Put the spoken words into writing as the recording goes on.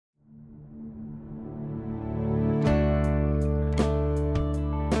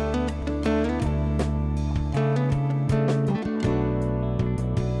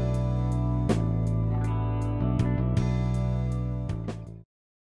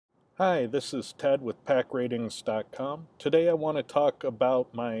Hi, this is Ted with PackRatings.com. Today I want to talk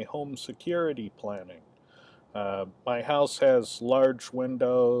about my home security planning. My house has large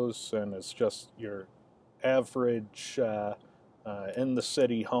windows and it's just your average in the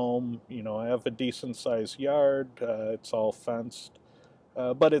city home. You know, I have a decent sized yard, it's all fenced,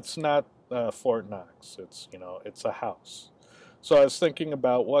 but it's not Fort Knox. It's a house. So I was thinking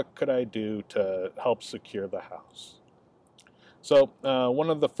about what could I do to help secure the house. So one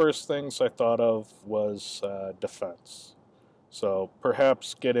of the first things I thought of was defense. So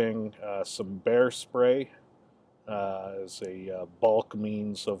perhaps getting some bear spray as a bulk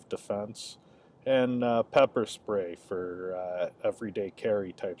means of defense, and pepper spray for everyday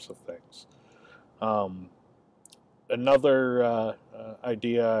carry types of things. Um, another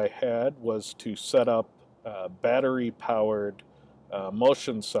idea I had was to set up battery-powered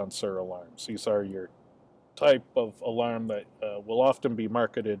motion sensor alarms. These are your type of alarm that will often be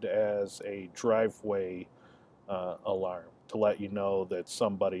marketed as a driveway alarm to let you know that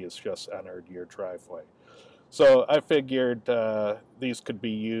somebody has just entered your driveway. So I figured these could be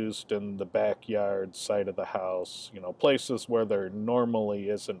used in the backyard side of the house, you know, places where there normally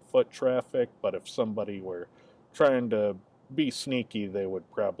isn't foot traffic, but if somebody were trying to be sneaky, they would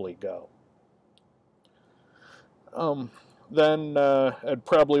probably go. Um, then I'd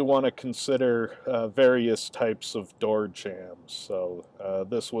probably want to consider various types of door jams. So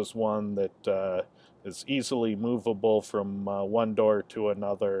this was one that is easily movable from one door to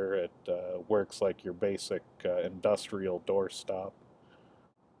another. It works like your basic industrial door stop.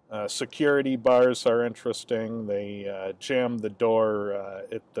 Security bars are interesting. They jam the door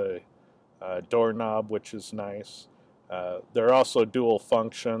at the doorknob, which is nice. They're also dual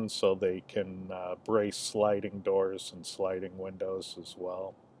function, so they can brace sliding doors and sliding windows as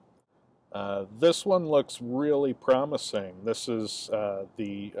well. This one looks really promising. This is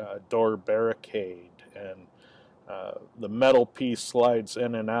the door barricade, and the metal piece slides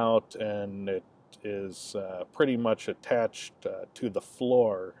in and out, and it is pretty much attached to the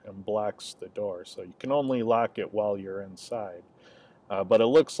floor and blocks the door, so you can only lock it while you're inside. But it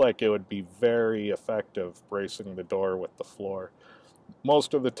looks like it would be very effective bracing the door with the floor.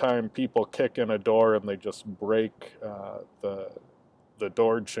 Most of the time, people kick in a door and they just break the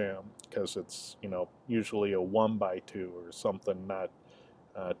door jamb because it's, you know, usually a 1x2 or something not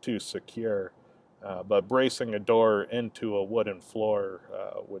too secure. But bracing a door into a wooden floor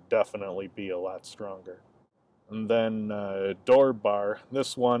would definitely be a lot stronger. And then door bar.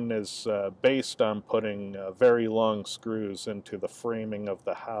 This one is based on putting very long screws into the framing of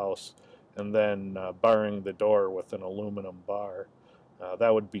the house and then barring the door with an aluminum bar.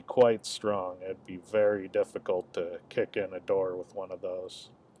 That would be quite strong. It'd be very difficult to kick in a door with one of those.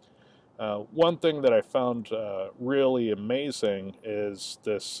 One thing that I found really amazing is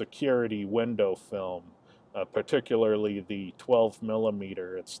this security window film, particularly the 12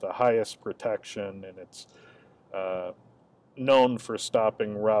 millimeter. It's the highest protection, and it's uh, known for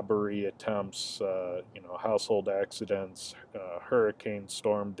stopping robbery attempts, household accidents, hurricane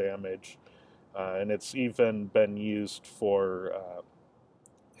storm damage, and it's even been used for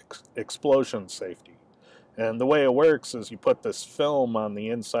explosion safety. And the way it works is you put this film on the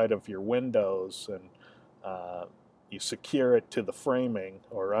inside of your windows and you secure it to the framing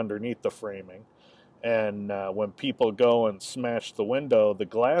or underneath the framing. And when people go and smash the window, the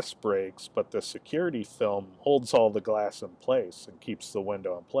glass breaks, but the security film holds all the glass in place and keeps the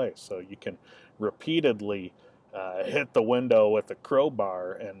window in place. So you can repeatedly hit the window with a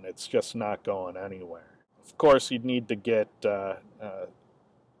crowbar and it's just not going anywhere. Of course, you'd need to get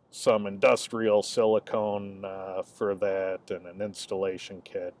some industrial silicone for that and an installation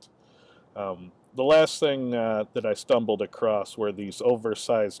kit. The last thing that I stumbled across were these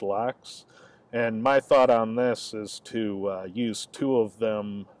oversized locks. And my thought on this is to use two of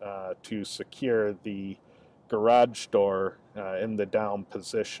them to secure the garage door in the down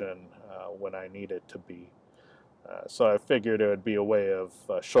position when I need it to be. So I figured it would be a way of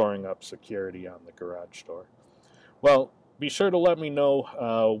shoring up security on the garage door. Well, be sure to let me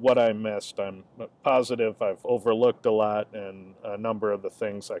know what I missed. I'm positive I've overlooked a lot, and a number of the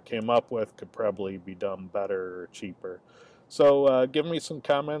things I came up with could probably be done better or cheaper. So give me some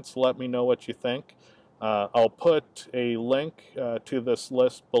comments. Let me know what you think. I'll put a link to this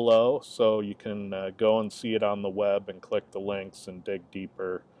list below so you can go and see it on the web and click the links and dig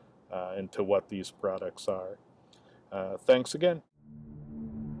deeper into what these products are. Thanks again.